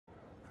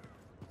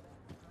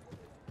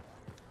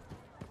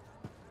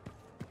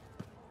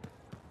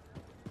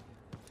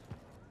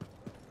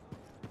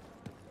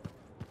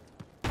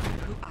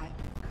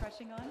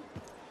catching on?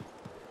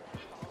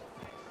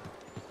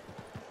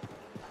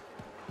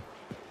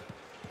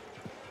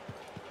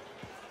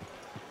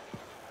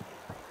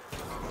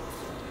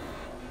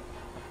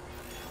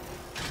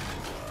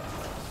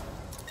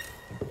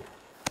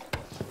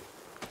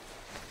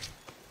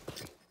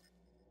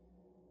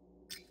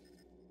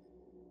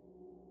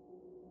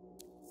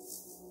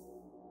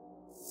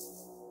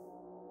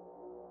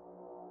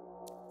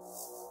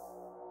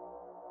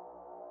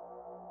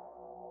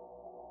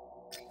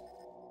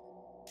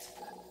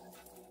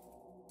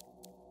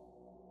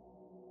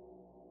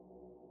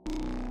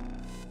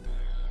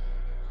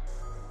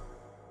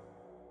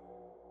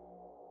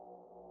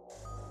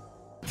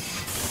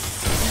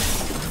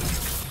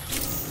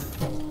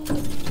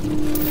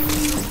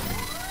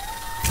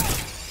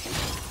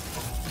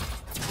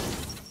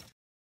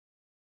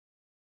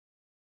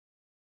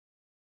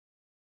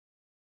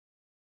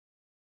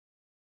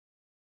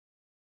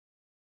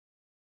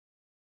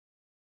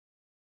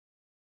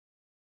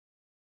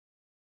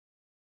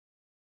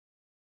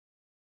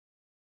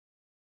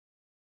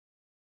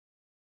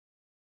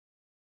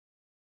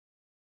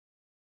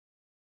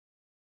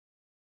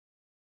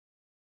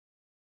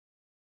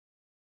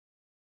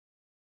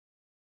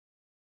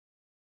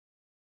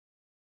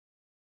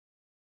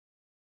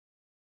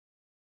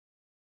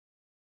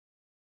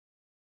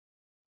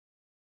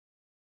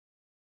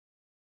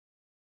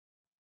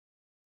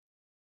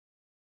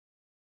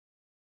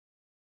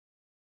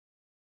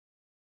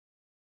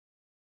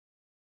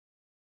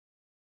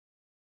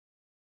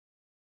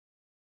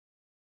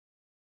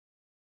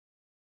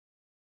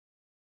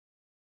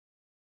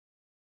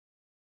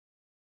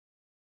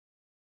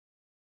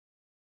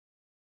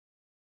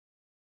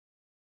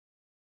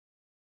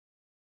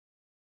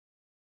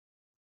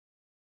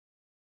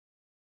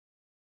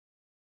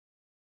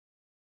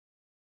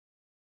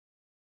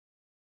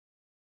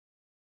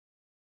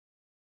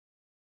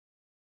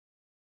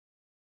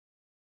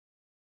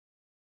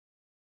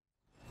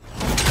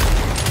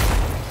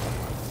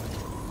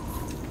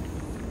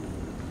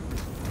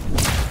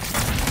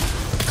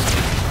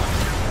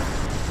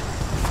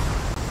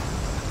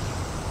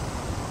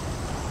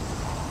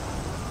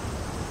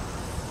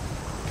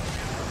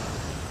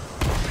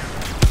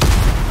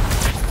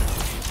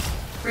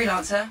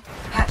 Freelancer,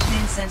 patching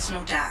in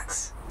Sentinel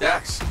Dax.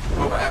 Dax,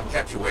 hope I haven't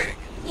kept you waiting.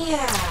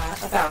 Yeah,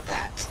 about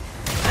that.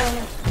 I'm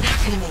not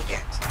gonna make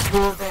it.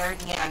 We're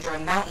buried me under a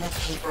mountain of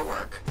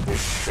paperwork.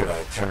 Should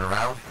I turn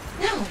around?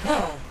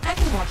 No. I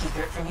can walk you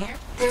through it from here.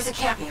 There's a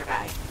camp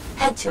nearby.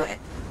 Head to it.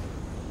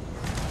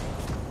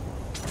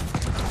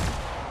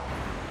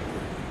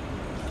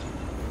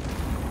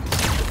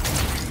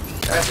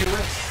 As you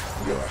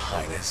wish, Your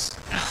Highness.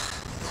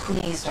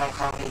 Please don't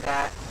call me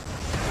that.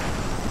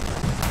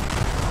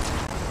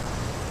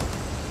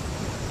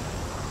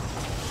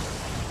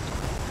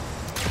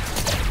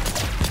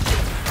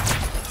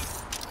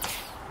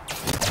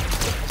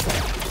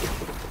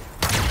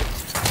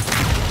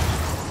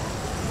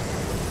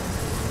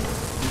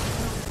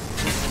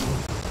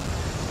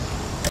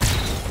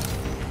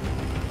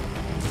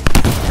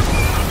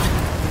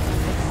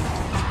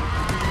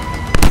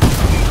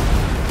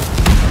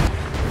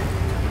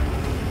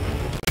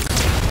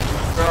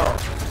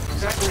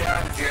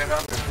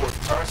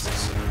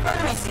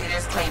 My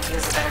suitors claimed he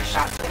was a better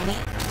shot than me.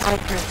 I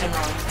proved him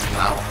wrong.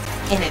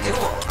 How? In a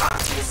duel,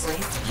 obviously.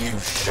 You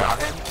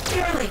shot him?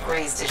 Barely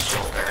grazed his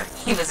shoulder.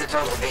 He was a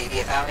total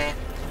baby about it.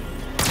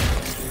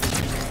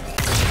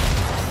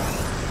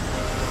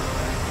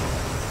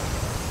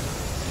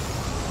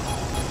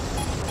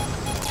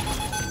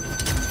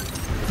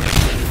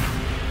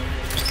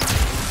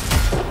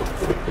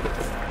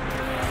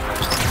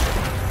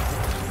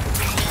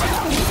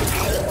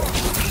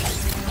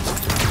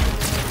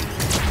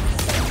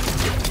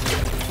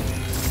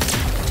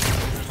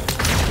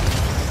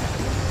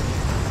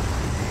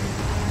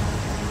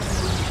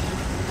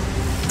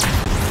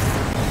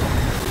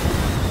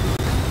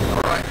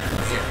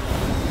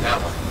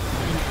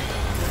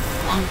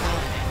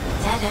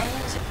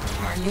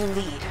 New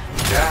lead.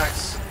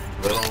 Dax,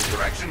 little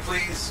direction,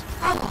 please.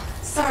 Oh,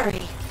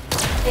 sorry.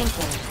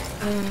 Thinking.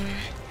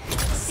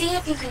 See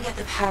if you can get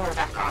the power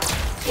back on.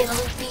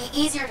 It'll be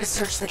easier to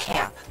search the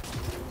camp.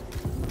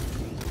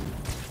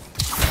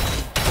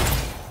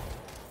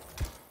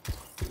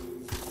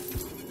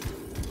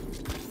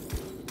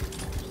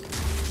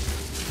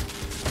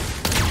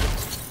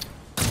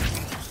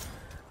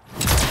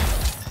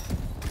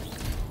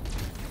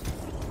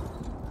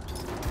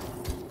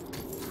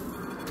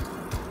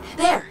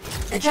 There!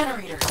 The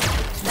generator.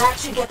 That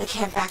should get the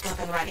camp back up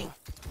and running.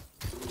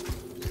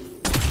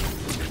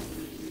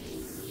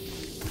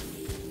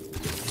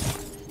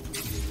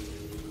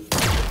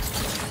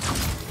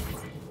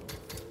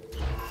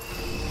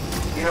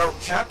 You know,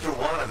 Chapter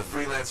 1 of the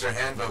Freelancer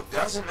Handbook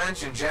doesn't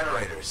mention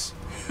generators.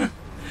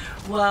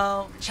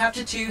 Well,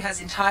 Chapter 2 has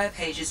entire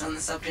pages on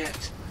the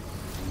subject.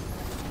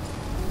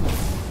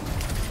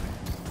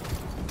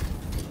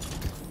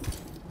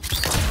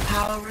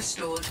 Power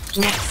restored.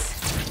 Next.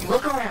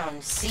 Look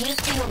around. See if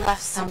they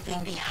left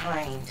something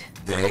behind.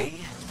 They?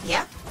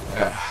 Yep.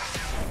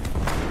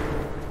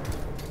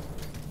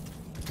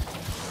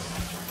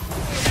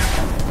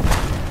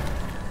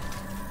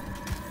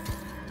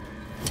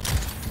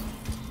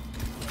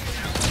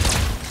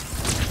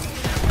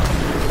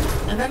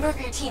 member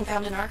of your team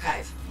found an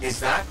archive. Is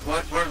that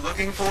what we're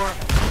looking for?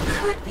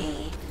 Could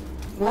be.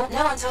 Won't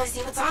know until I see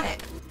what's on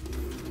it.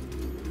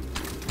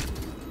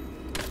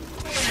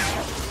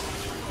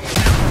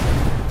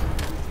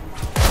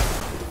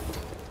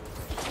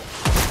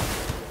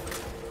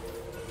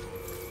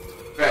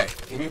 Faye,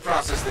 can you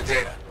process the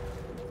data?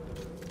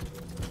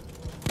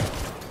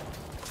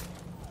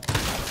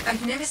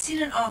 I've never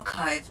seen an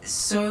archive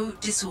so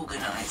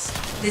disorganized.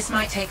 This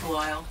might take a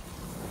while.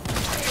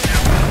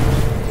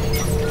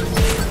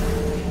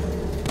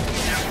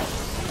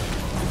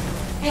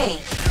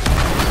 Hey,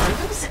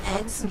 are those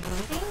eggs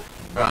moving?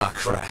 Ah,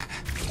 crap.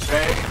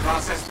 Faye,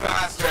 process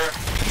faster.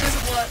 It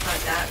doesn't work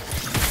like that.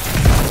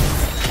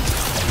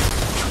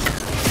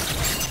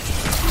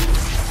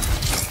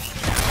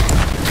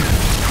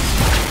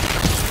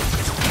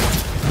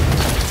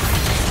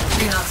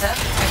 Freelancer,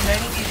 I can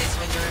only do this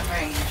when you're in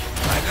range.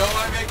 I know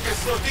I make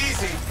this look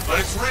easy, but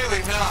it's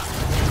really not.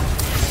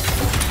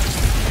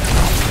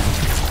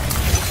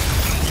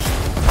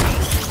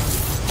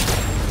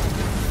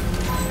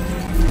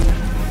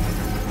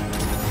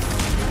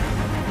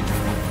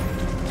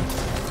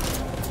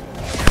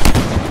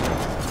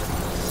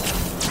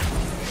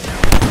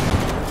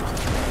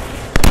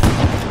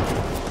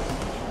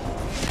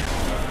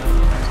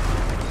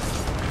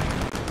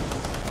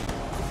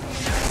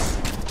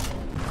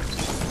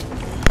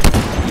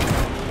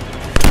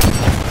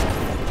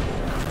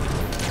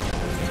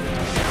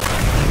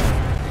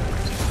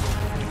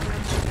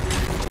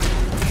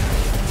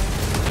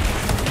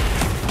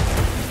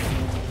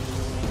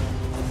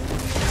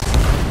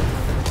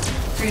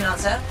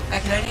 Freelancer, I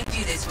can only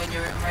do this when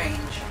you're in range.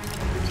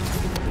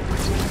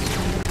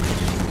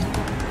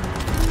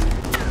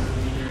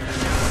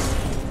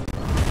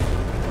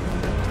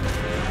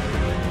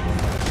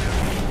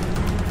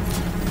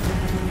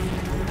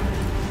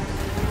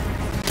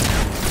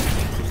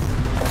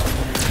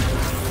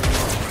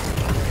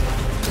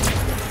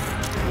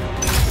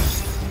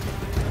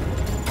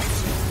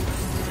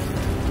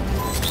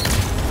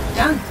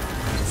 Done.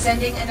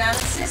 Sending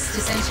analysis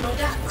to Sentinel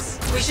Dax.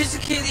 We should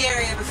secure the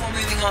area before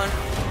moving on.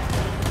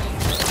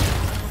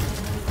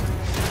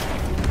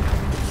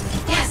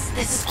 Yes,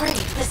 this is great.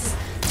 This is...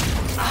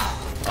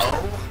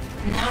 Oh?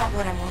 Not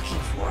what I'm looking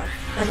for.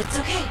 But it's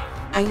okay.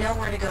 I know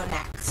where to go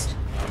next.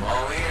 I'm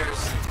all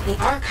ears.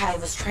 The archive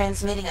was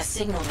transmitting a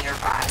signal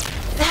nearby.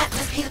 That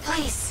must be the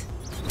place.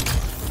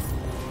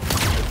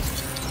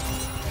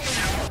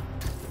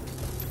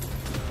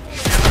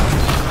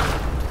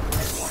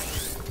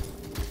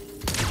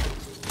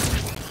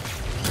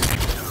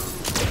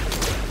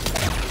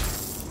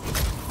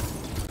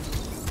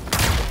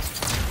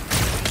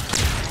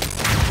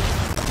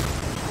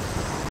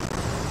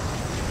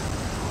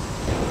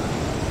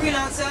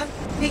 Freelancer,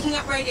 picking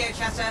up radio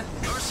chatter.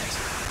 Your six.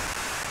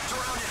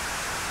 Surrounded.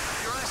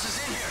 Your ass is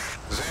in here.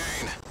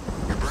 Zane,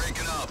 you're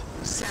breaking up.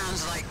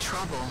 Sounds like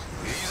trouble.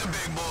 He's a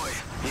big boy.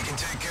 He can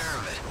take care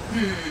of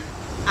it.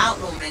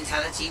 Outlaw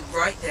mentality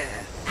right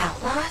there.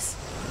 Outlaws?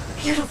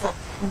 Beautiful.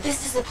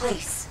 This is the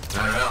place.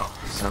 I don't know.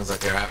 Sounds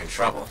like they're having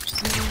trouble.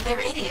 They're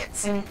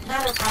idiots, and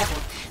not a problem.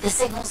 The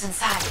signal's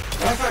inside.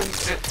 I thought you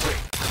said, wait,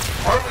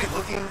 aren't we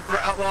looking for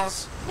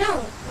outlaws?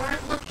 No, we're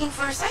looking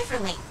for a cipher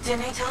link.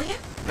 Didn't I tell you?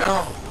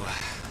 No.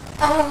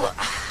 Oh,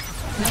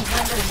 no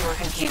wonder you were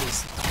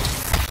confused.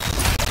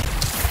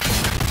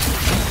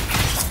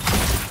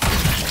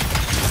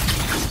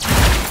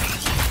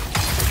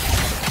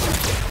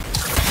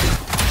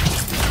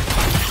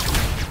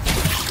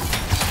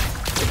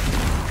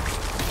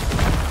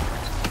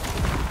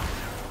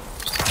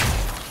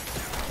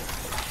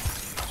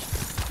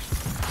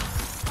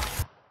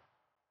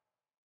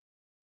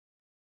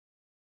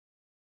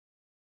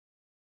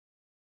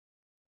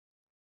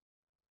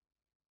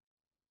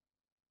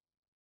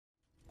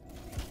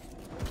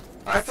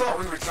 I thought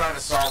we were trying to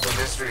solve the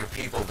mystery of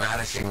people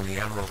vanishing in the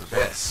Emerald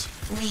Abyss.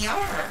 We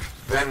are.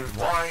 Then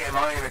why am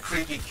I in a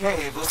creepy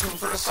cave looking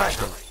for a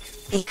cipher link?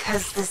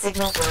 Because the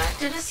signal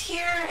directed us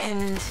here,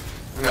 and...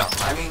 No,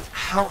 I mean,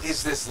 how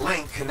is this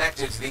link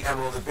connected to the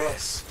Emerald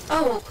Abyss?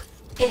 Oh,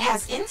 it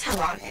has intel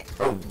on it.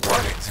 Oh,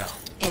 what intel?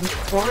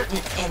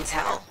 Important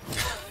intel.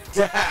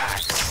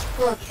 Dax!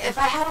 Look, if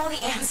I had all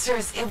the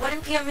answers, it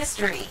wouldn't be a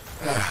mystery.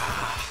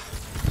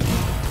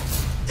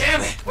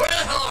 Damn it! Where the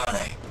hell are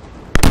they?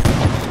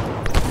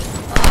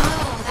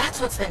 Oh, that's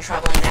what's been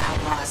troubling the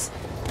outlaws.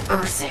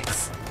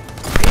 Ursix.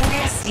 Pretty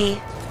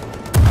nasty.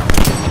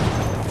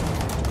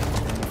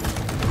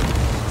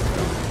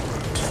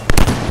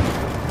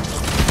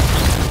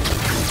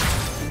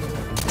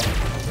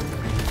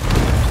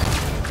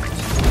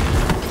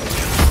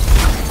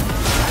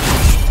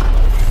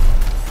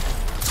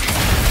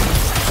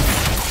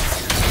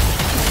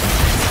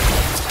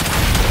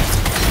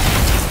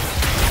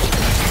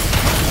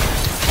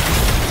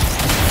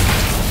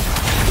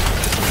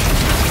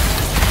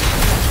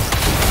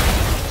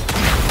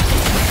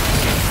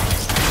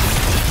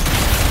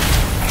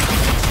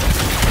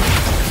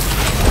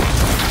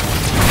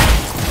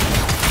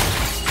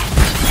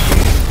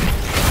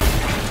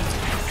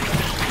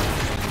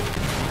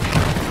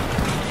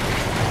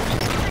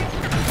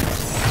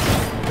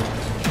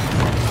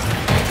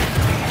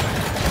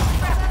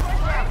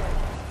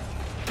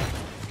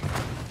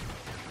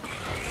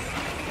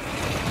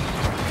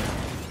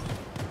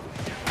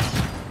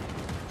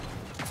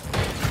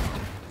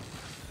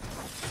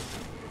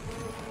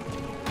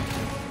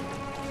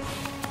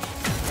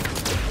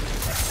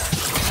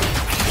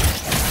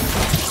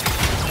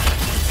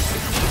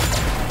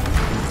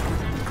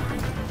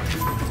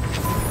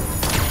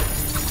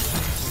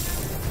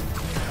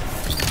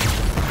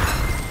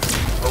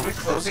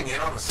 closing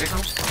in on the signal?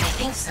 I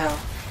think so.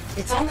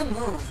 It's on the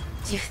move.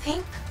 Do you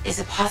think... Is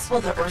it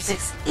possible the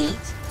Ursix ate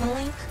the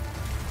link?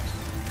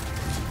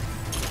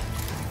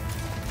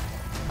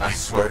 I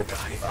swear to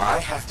God, if I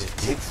have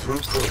to dig through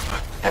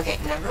poop... Okay,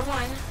 number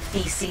one,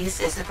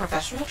 feces is the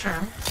professional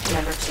term.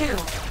 Number two,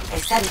 I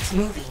said it's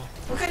moving.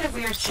 What kind of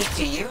weird shit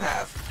do you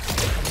have?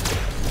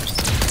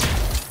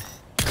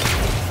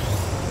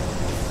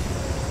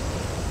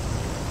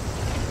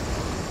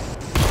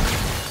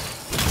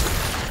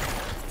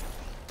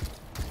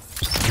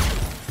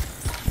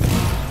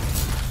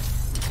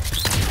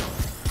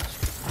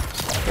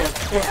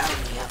 The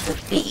belly of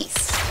the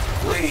beast.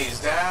 Please,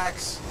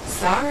 Dax.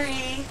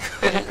 Sorry,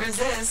 couldn't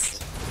resist.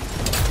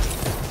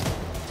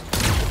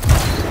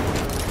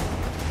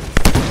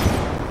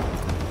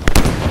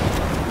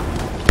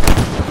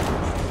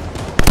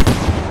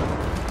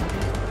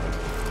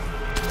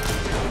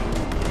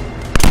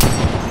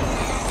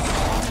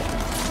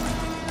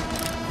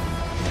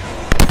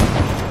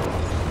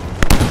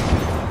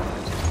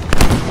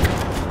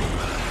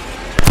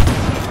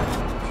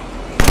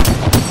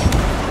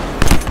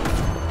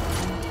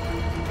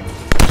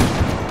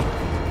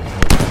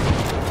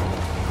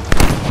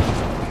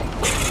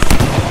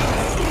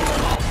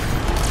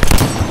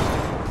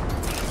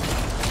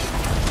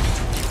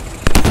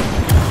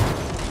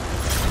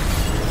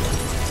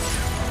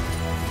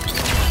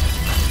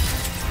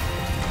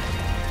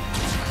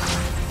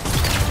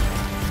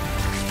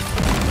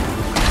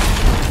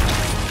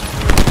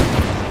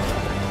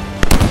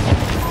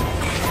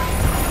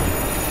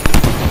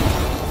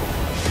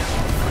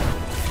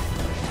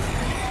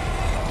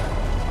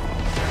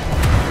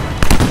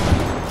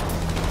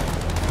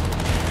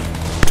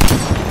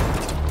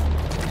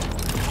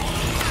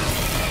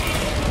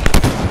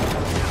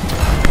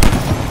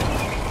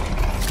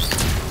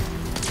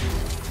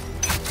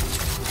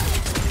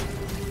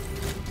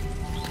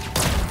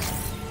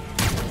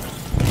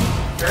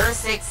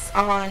 Ursix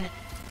on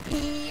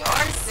your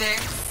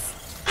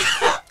six.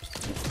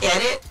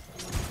 Get it?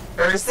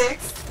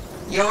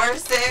 Ursix? Your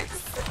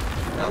six?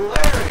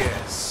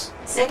 Hilarious.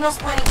 Signal's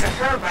pointing to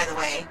her, by the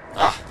way.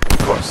 Ah, of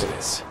course it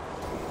is.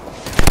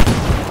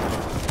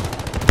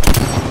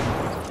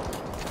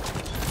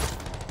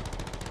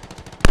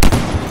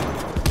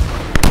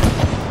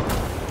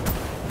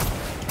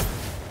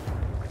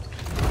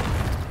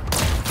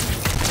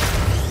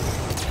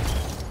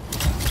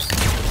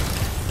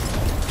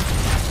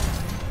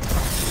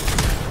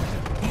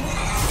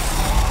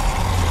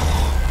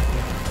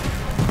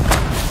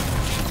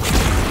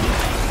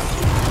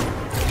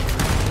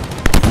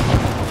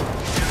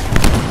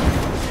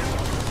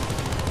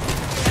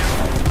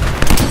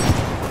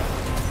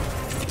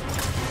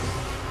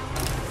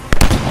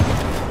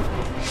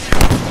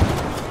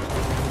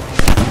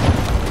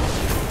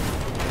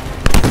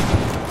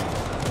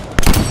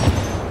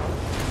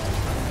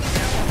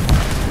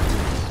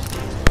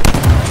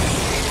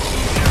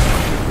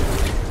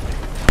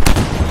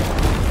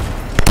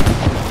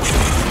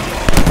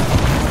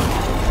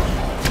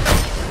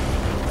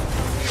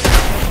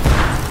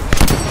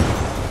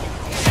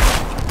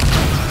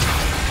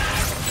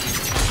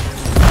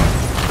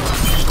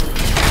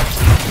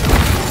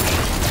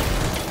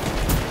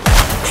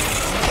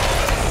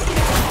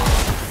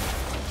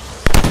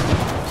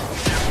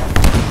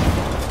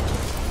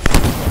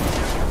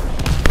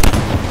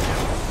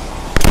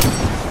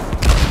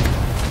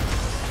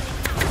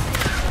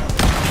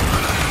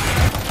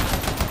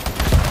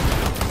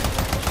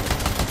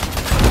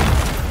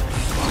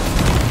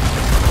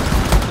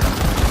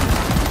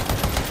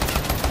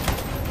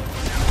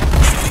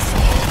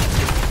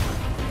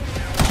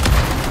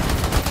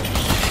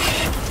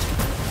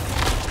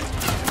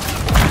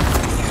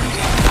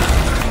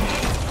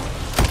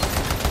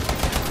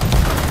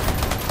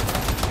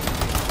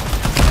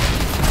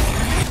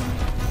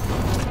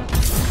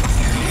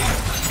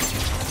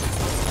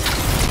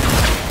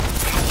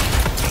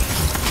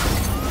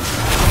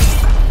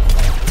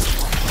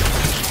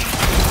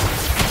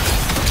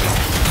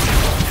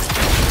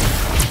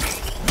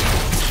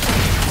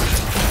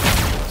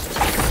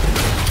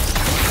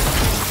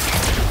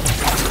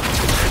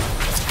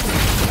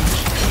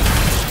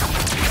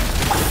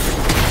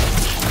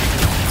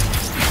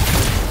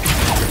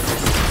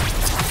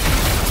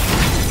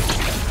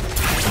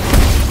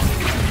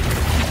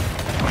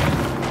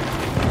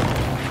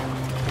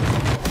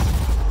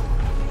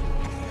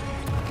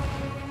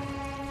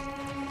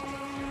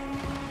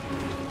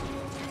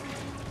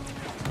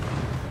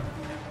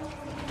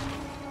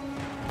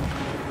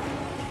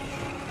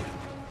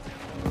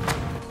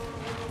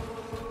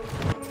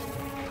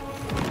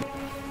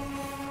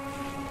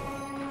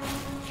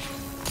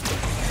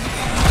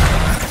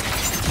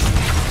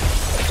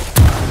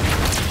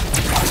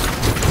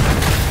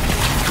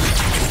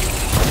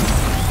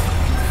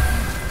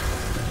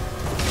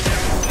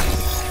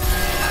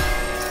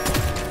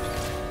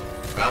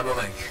 Found the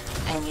link.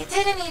 And you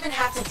didn't even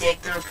have to dig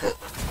through poop.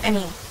 I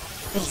mean,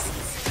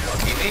 feces.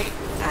 Lucky me.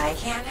 I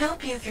can't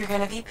help you if you're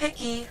gonna be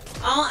picky.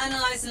 I'll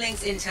analyze the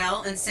link's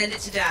intel and send it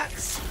to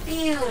Dax.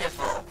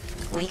 Beautiful.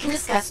 We can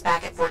discuss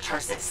back at Fort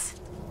Tarsis.